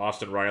there.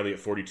 Austin Riley at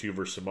 42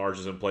 versus Samardzija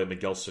is in play.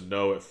 Miguel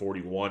Sano at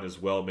 41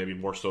 as well. Maybe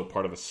more so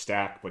part of a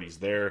stack, but he's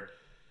there.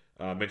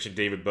 Mentioned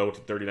David Boat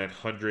at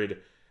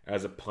 3,900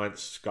 as a punt.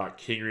 Scott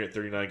Kingery at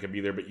 39 can be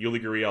there. But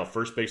Yuli Gurriel,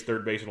 first base,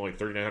 third base, and only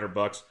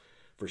 $3,900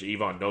 versus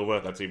Ivan Nova.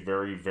 That's a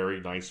very,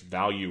 very nice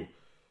value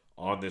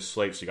on this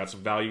slate. So you got some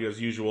value as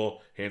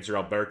usual. Hanser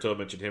Alberto,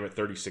 mentioned him at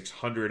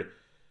 3,600.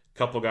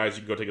 Couple guys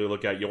you can go take a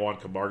look at.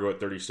 Yohan Camargo at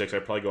 36.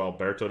 I'd probably go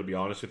Alberto, to be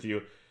honest with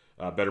you.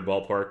 Better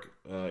ballpark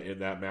in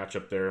that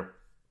matchup there.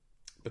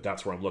 But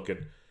that's where I'm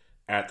looking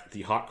at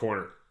the hot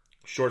corner.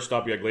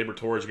 Shortstop, you got Gleyber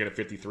Torres again at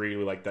 53.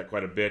 We like that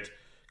quite a bit.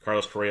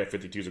 Carlos Correa at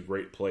 52 is a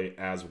great play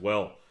as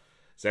well.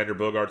 Xander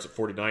Bogaerts at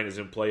 49 is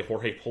in play.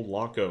 Jorge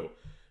Polanco,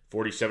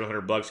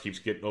 $4,700, keeps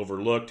getting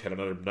overlooked. Had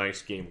another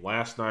nice game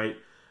last night.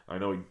 I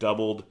know he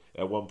doubled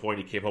at one point.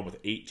 He came home with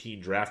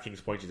 18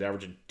 DraftKings points. He's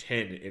averaging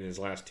 10 in his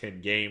last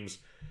 10 games.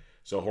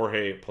 So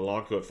Jorge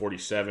Polanco at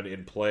 47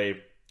 in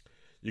play.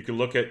 You can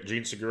look at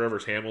Gene Segura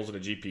versus Hamels in a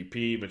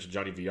GPP. Mentioned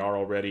Johnny VR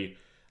already.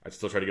 I'd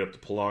still try to get up to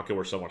Polanco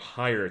or someone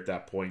higher at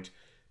that point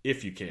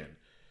if you can.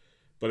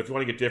 But if you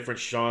want to get different,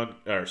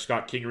 Scott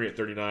Kingery at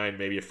 39,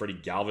 maybe a Freddie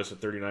Galvis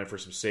at 39 for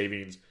some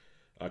savings.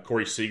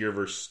 Corey Seager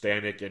versus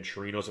Stanek and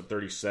Chirinos at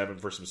 37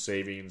 for some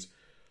savings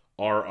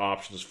are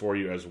options for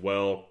you as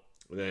well.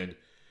 Then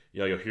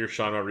you'll hear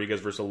Sean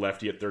Rodriguez versus a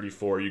lefty at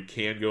 34. You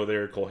can go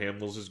there. Cole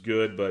Hamels is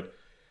good, but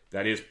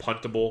that is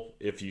puntable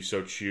if you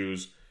so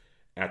choose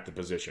at the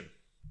position.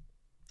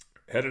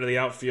 Headed to the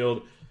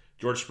outfield,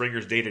 George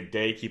Springer's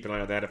day-to-day. Keep an eye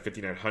on that at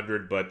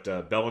 5,900.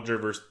 But Bellinger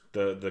versus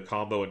the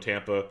combo in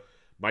Tampa.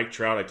 Mike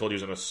Trout, I told you,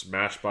 he was on a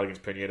smash spot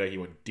against Pineda. He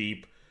went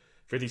deep.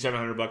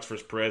 $5,700 for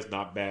Perez,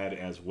 not bad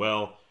as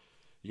well.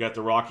 You got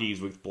the Rockies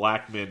with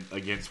Blackman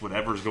against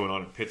whatever's going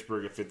on in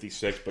Pittsburgh at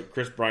 56. But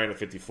Chris Bryant at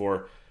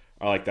 54,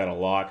 I like that a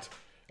lot.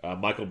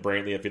 Michael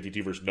Brantley at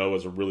 52 versus Noah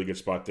is a really good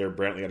spot there.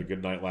 Brantley had a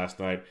good night last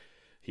night.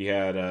 He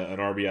had an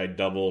RBI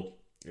double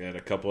and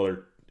a couple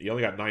other. He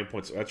only got 9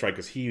 points. That's right,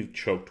 because he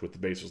choked with the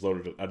bases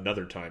loaded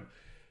another time.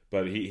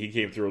 But he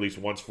came through at least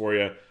once for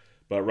you.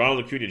 But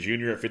Ronald Acuna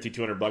Jr. at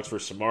 $5,200 for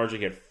Samardzija.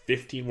 He had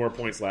 15 more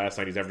points last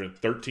night. He's averaging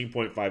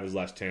 13.5 his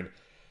last 10.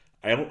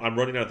 I'm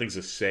running out of things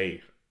to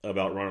say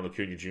about Ronald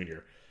Acuna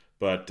Jr.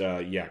 But,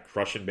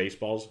 crushing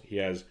baseballs. He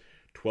has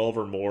 12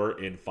 or more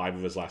in 5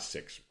 of his last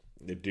 6.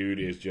 The dude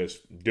is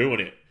just doing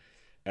it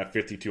at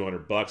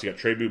 $5,200. You got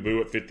Trey Boo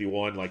at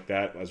 51, like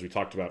that, as we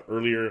talked about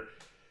earlier.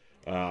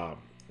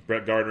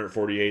 Brett Gardner at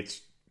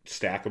 48,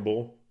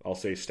 stackable. I'll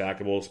say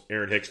stackables.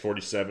 Aaron Hicks,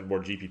 47, more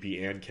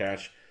GPP and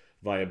cash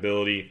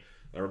viability.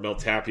 Ramel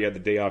Tapia had the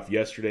day off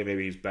yesterday.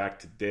 Maybe he's back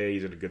today.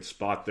 He's in a good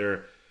spot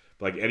there.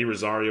 Like Eddie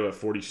Rosario at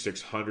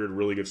 4,600,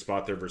 really good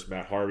spot there versus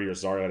Matt Harvey.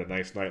 Rosario had a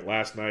nice night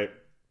last night.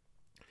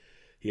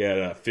 He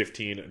had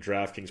 15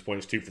 DraftKings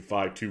points, 2 for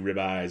 5, 2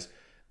 ribeyes,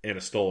 and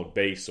a stolen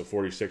base. So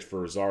 46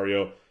 for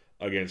Rosario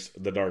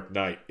against the Dark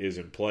Knight is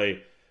in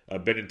play.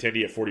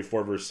 Benintendi at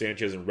 44 versus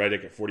Sanchez, and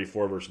Reddick at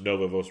 44 versus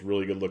Nova. Both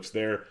really good looks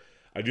there.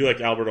 I do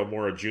like Alberto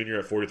Mora Jr.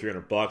 at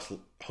 $4,300.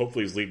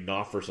 Hopefully he's leading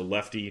off versus a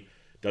lefty.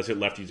 Does hit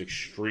lefties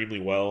extremely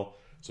well,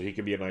 so he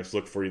can be a nice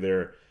look for you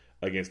there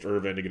against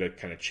Irvin to get a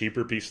kind of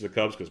cheaper piece of the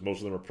Cubs because most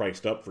of them are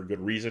priced up for good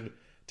reason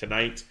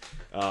tonight.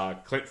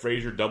 Clint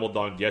Frazier double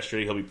donked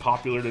yesterday. He'll be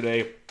popular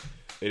today.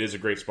 It is a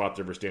great spot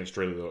there for Stan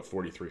Straley, though, at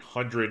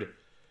 4,300.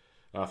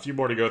 A few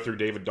more to go through.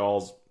 David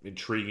Dahl's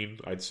intriguing,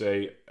 I'd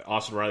say.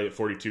 Austin Riley at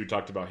 42,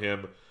 talked about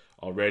him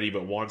already.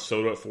 But Juan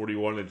Soto at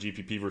 41 in the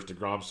GPP versus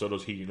DeGrom.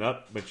 Soto's heating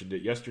up. Mentioned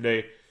it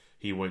yesterday.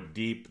 He went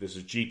deep. This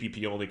is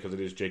GPP only because it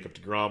is Jacob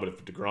DeGrom. But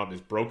if DeGrom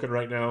is broken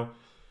right now,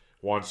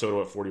 Juan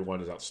Soto at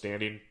 41 is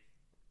outstanding.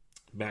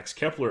 Max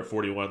Kepler at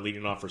 41,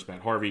 leading off versus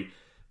Matt Harvey.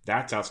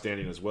 That's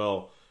outstanding as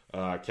well.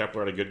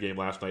 Kepler had a good game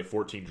last night.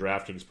 14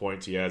 DraftKings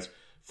points. He has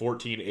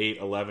 14, 8,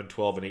 11,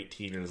 12, and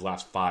 18 in his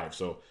last 5.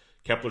 So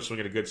Kepler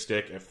swinging a good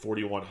stick at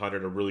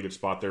 4,100, a really good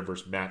spot there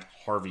versus Matt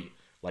Harvey.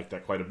 Like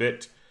that quite a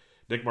bit.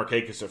 Nick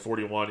Markakis at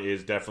 41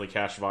 is definitely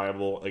cash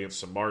viable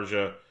against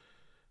Samardzija.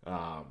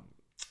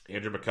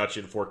 Andrew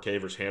McCutcheon,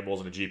 4K versus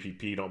Hamels in a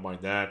GPP. Don't mind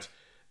that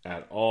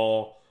at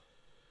all.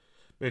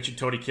 Mentioned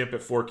Tony Kemp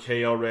at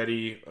 4K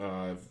already.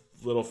 A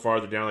little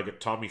farther down, like a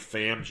Tommy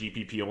Pham,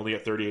 GPP only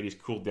at 38. He's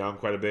cooled down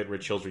quite a bit.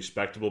 Rich Hill's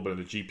respectable, but in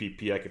the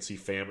GPP, I could see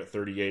Pham at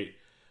 38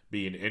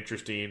 being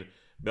interesting.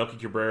 Melky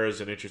Cabrera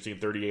is an interesting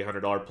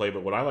 $3,800 play,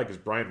 but what I like is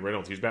Brian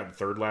Reynolds. He's batting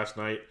third last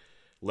night.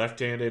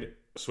 Left-handed,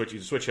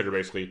 he's a switch hitter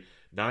basically.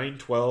 9,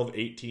 12,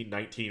 18,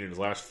 19 in his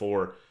last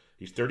 4.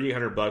 He's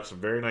 $3,800, some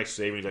very nice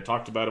savings. I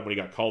talked about him when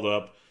he got called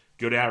up.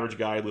 Good average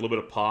guy, a little bit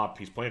of pop.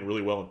 He's playing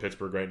really well in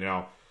Pittsburgh right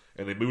now.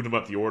 And they moved him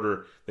up the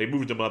order. They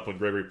moved him up when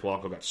Gregory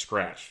Polanco got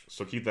scratched.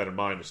 So keep that in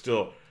mind. But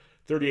still,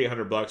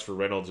 $3,800 for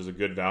Reynolds is a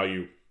good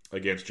value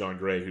against John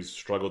Gray, who's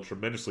struggled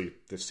tremendously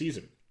this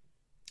season.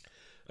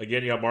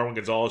 Again, you got Marwin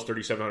Gonzalez,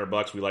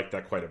 $3,700. We like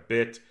that quite a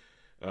bit.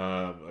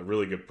 A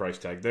really good price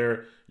tag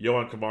there.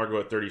 Yohan Camargo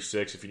at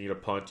 36. If you need a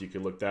punt, you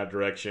can look that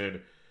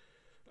direction.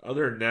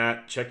 Other than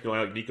that, check your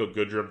line. Like Nico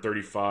Goodrum,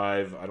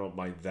 35. I don't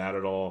mind that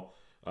at all.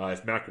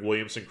 If Mac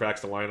Williamson cracks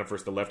the lineup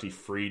versus the lefty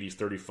Fried, he's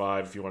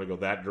 35. If you want to go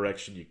that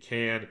direction, you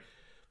can.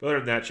 But other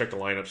than that, check the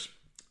lineups,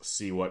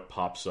 see what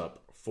pops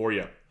up for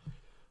you.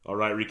 All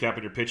right,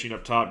 recapping your pitching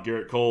up top,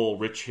 Garrett Cole,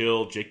 Rich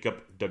Hill,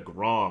 Jacob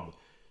DeGrom.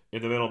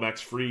 In the middle,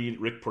 Max Fried,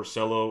 Rick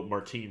Porcello,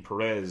 Martin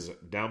Perez.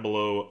 Down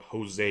below,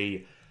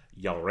 Jose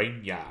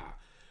Yarena.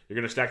 You're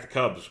going to stack the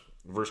Cubs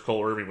versus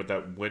Cole Irvin with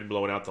that wind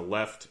blowing out the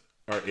left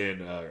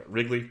in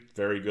Wrigley.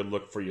 Very good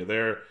look for you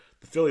there.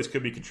 The Phillies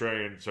could be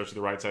contrarian, especially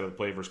the right side of the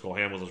play versus Cole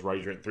Hamels is right.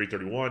 You're at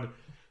 331.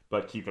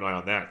 but keep an eye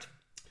on that.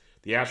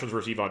 The Astros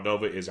versus Ivan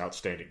Nova is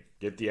outstanding.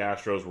 Get the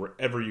Astros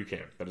wherever you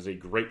can. That is a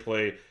great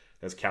play.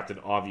 That's Captain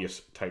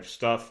Obvious type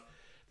stuff.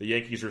 The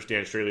Yankees versus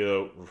Dan Straley,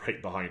 though,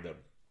 right behind them.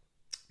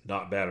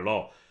 Not bad at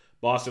all.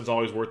 Boston's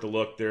always worth a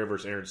look there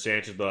versus Aaron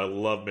Sanchez, but I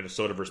love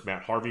Minnesota versus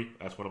Matt Harvey.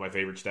 That's one of my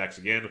favorite stacks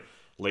again.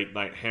 Late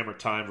night hammer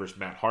time versus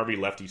Matt Harvey.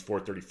 Lefties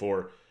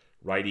 434,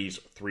 righties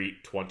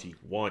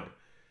 321.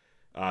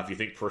 If you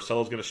think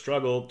Porcello's going to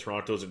struggle,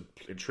 Toronto's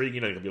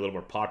intriguing. I think it'll be a little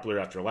more popular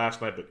after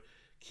last night, but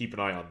keep an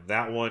eye on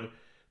that one.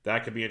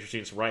 That could be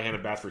interesting. Some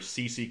right-handed bats for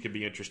CC could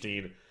be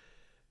interesting.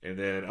 And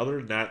then other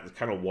than that,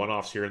 kind of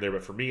one-offs here and there.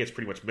 But for me, it's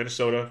pretty much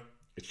Minnesota,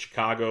 it's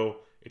Chicago,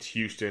 it's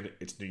Houston,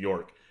 it's New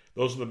York.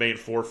 Those are the main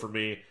four for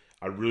me.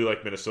 I really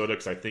like Minnesota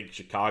because I think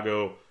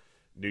Chicago,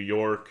 New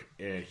York,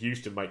 and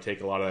Houston might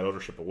take a lot of that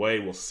ownership away.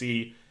 We'll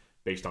see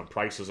based on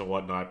prices and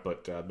whatnot.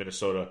 But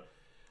Minnesota,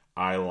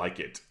 I like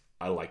it.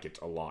 I like it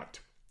a lot.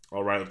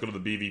 All right, let's go to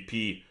the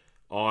BVP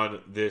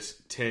on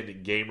this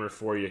 10-gamer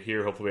for you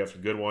here. Hopefully we have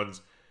some good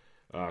ones.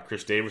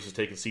 Chris Davis has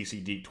taken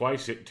CC deep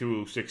twice, hit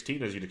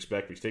 216 as you'd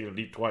expect. He's taken him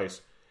deep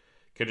twice.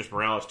 Kendrys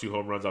Morales, 2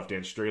 home runs off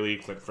Dan Straley.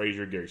 Clint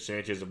Frazier, Gary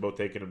Sanchez have both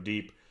taken him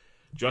deep.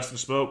 Justin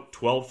Smoke,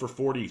 12 for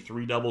 40,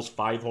 3 doubles,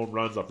 5 home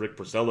runs off Rick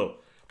Porcello.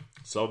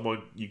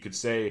 Someone you could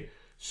say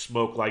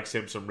Smoke likes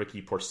him some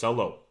Ricky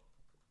Porcello.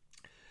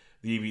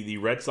 The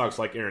Red Sox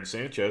like Aaron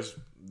Sanchez.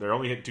 They're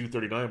only hitting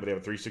 239, but they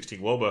have a 316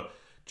 WOBA.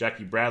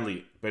 Jackie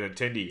Bradley,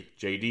 Benintendi,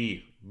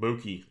 JD,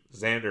 Mookie,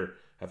 Xander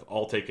have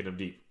all taken him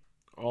deep.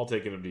 All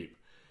taken him deep.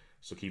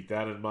 So keep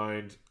that in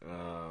mind.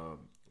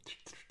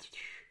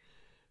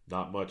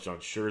 Not much on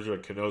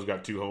Scherzer. Cano's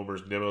got 2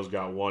 homers. Nimmo's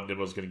got 1.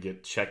 Nimmo's going to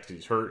get checked because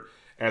he's hurt.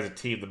 As a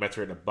team, the Mets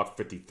are hitting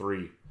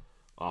 $153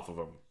 off of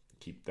him.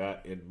 Keep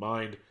that in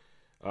mind.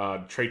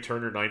 Trey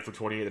Turner, 9 for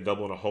 28, a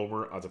double and a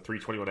homer. That's a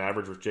 321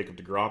 average with Jacob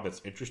deGrom.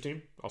 That's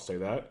interesting. I'll say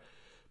that.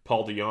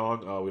 Paul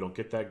DeJong, we don't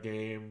get that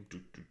game.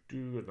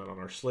 Not on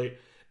our slate.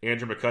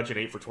 Andrew McCutchen,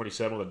 8 for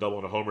 27 with a double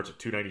and a homer. It's a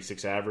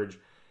 296 average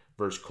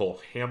versus Cole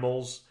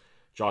Hamels.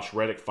 Josh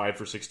Reddick, 5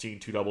 for 16,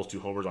 2 doubles,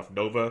 2 homers off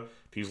Nova.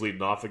 If he's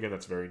leading off again,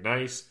 that's very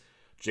nice.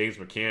 James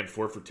McCann,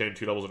 4 for 10,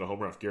 2 doubles and a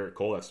homer off Garrett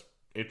Cole. That's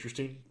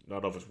interesting. I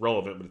don't know if it's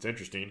relevant, but it's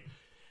interesting.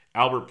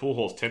 Albert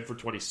Pujols, 10 for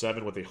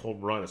 27 with a home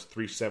run. That's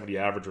 370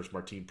 average versus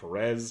Martin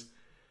Perez.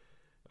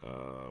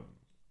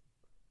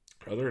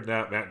 Other than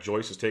that, Matt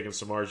Joyce has taken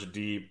Samardzija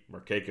deep.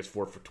 Markakis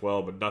 4 for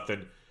 12, but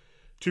nothing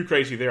too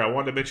crazy there. I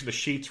wanted to mention the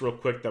sheets real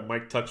quick that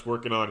Mike Tuck's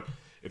working on.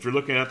 If you're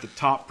looking at the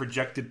top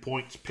projected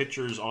points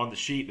pitchers on the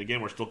sheet, and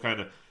again, we're still kind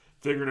of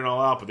figuring it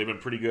all out, but they've been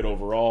pretty good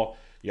overall.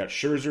 You got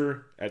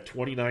Scherzer at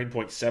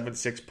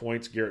 29.76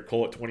 points, Garrett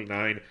Cole at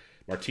 29,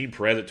 Martin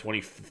Perez at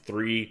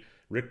 23,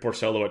 Rick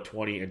Porcello at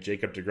 20, and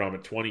Jacob deGrom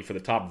at 20. For the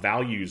top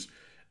values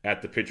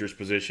at the pitcher's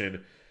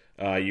position,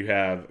 you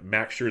have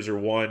Max Scherzer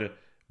 1,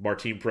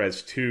 Martin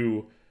Perez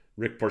 2,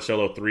 Rick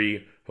Porcello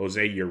 3,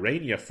 Jose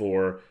Urania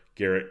 4,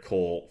 Garrett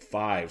Cole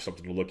 5.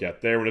 Something to look at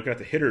there. We're looking at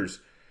the hitters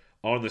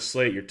on the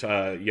slate.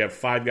 You have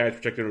 5 guys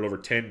projected at over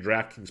 10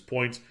 DraftKings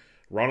points.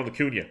 Ronald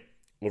Acuna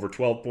over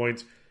 12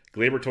 points.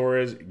 Gleyber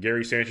Torres,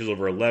 Gary Sanchez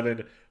over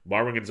 11.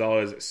 Marwin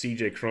Gonzalez,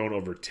 CJ Cron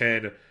over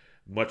 10.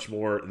 Much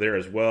more there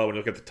as well. When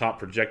you look at the top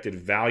projected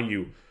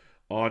value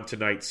on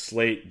tonight's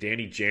slate,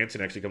 Danny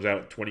Jansen actually comes out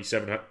at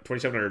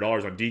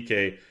 $2,700 on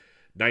DK.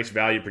 Nice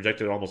value,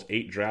 projected at almost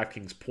 8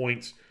 DraftKings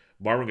points.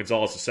 Marwin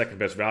Gonzalez, the second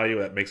best value.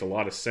 That makes a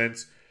lot of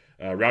sense.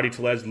 Rowdy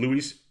Tellez,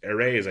 Luis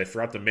Arraez, I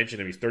forgot to mention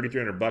him. He's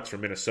 $3,300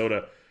 from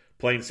Minnesota,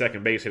 playing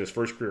second base. Hit his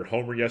first career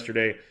homer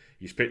yesterday.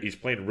 He's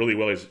playing really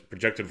well. He's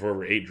projected for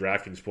over 8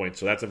 DraftKings points,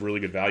 so that's a really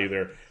good value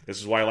there. This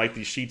is why I like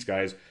these sheets,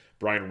 guys.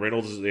 Brian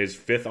Reynolds is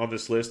 5th on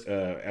this list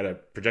at a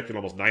projected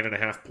almost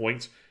 9.5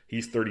 points.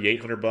 He's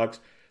 $3,800.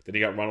 Then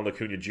you got Ronald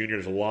Acuna Jr.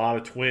 There's a lot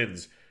of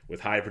twins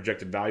with high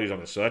projected values on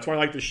this, so that's why I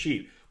like this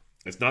sheet.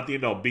 It's not the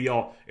end-all,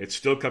 be-all. It's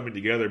still coming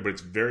together, but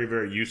it's very,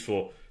 very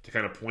useful to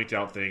kind of point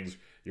out things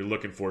you're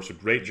looking for. So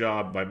great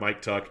job by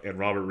Mike Tuck and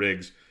Robert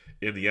Riggs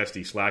in the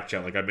SD Slack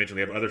chat. Like I mentioned,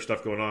 they have other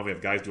stuff going on. We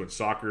have guys doing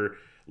soccer,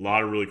 a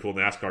lot of really cool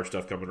NASCAR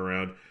stuff coming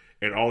around,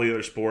 and all the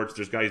other sports.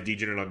 There's guys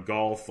DJing on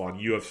golf, on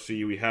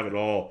UFC. We have it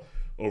all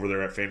over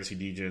there at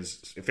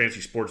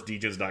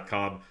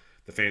FantasySportsDegens.com,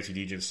 the Fantasy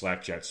Degens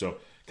Slack chat. So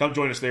come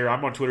join us there.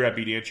 I'm on Twitter at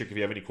BDNChick. If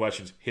you have any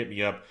questions, hit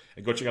me up.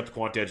 And go check out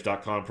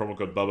thequantedge.com, promo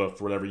code Bubba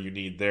for whatever you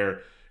need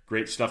there.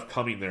 Great stuff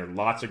coming there.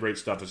 Lots of great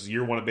stuff. This is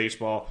year 1 of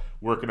baseball,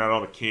 working out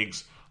all the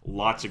kinks.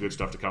 Lots of good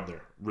stuff to come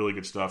there. Really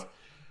good stuff.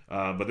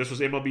 But this was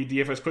MLB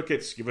DFS Quick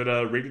Hits. Give it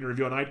a rating and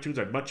review on iTunes.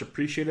 I'd much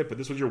appreciate it. But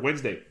this was your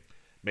Wednesday,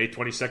 May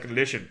 22nd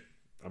edition.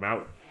 I'm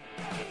out.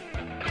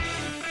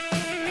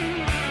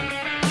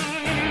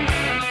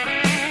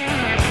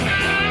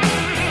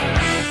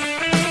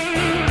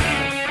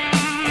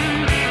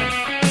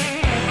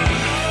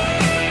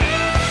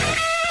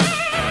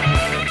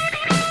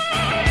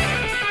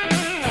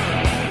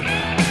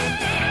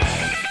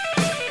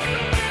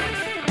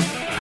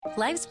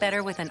 Life's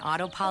better with an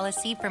auto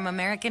policy from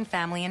American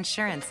Family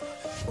Insurance.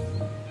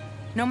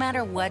 No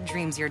matter what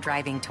dreams you're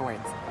driving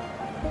towards,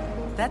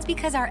 That's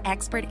because our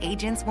expert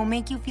agents will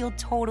make you feel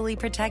totally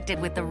protected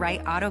with the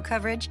right auto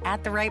coverage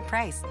at the right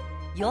price.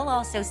 You'll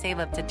also save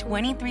up to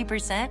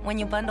 23% when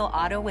you bundle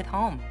auto with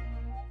home.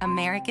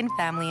 American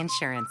Family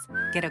Insurance.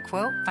 Get a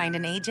quote, find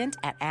an agent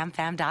at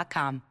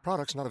amfam.com.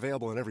 Products not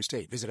available in every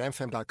state. Visit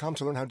amfam.com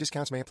to learn how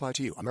discounts may apply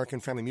to you. American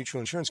Family Mutual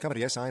Insurance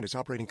Company, SI and its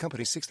operating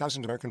company,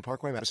 6000 American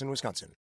Parkway, Madison, Wisconsin.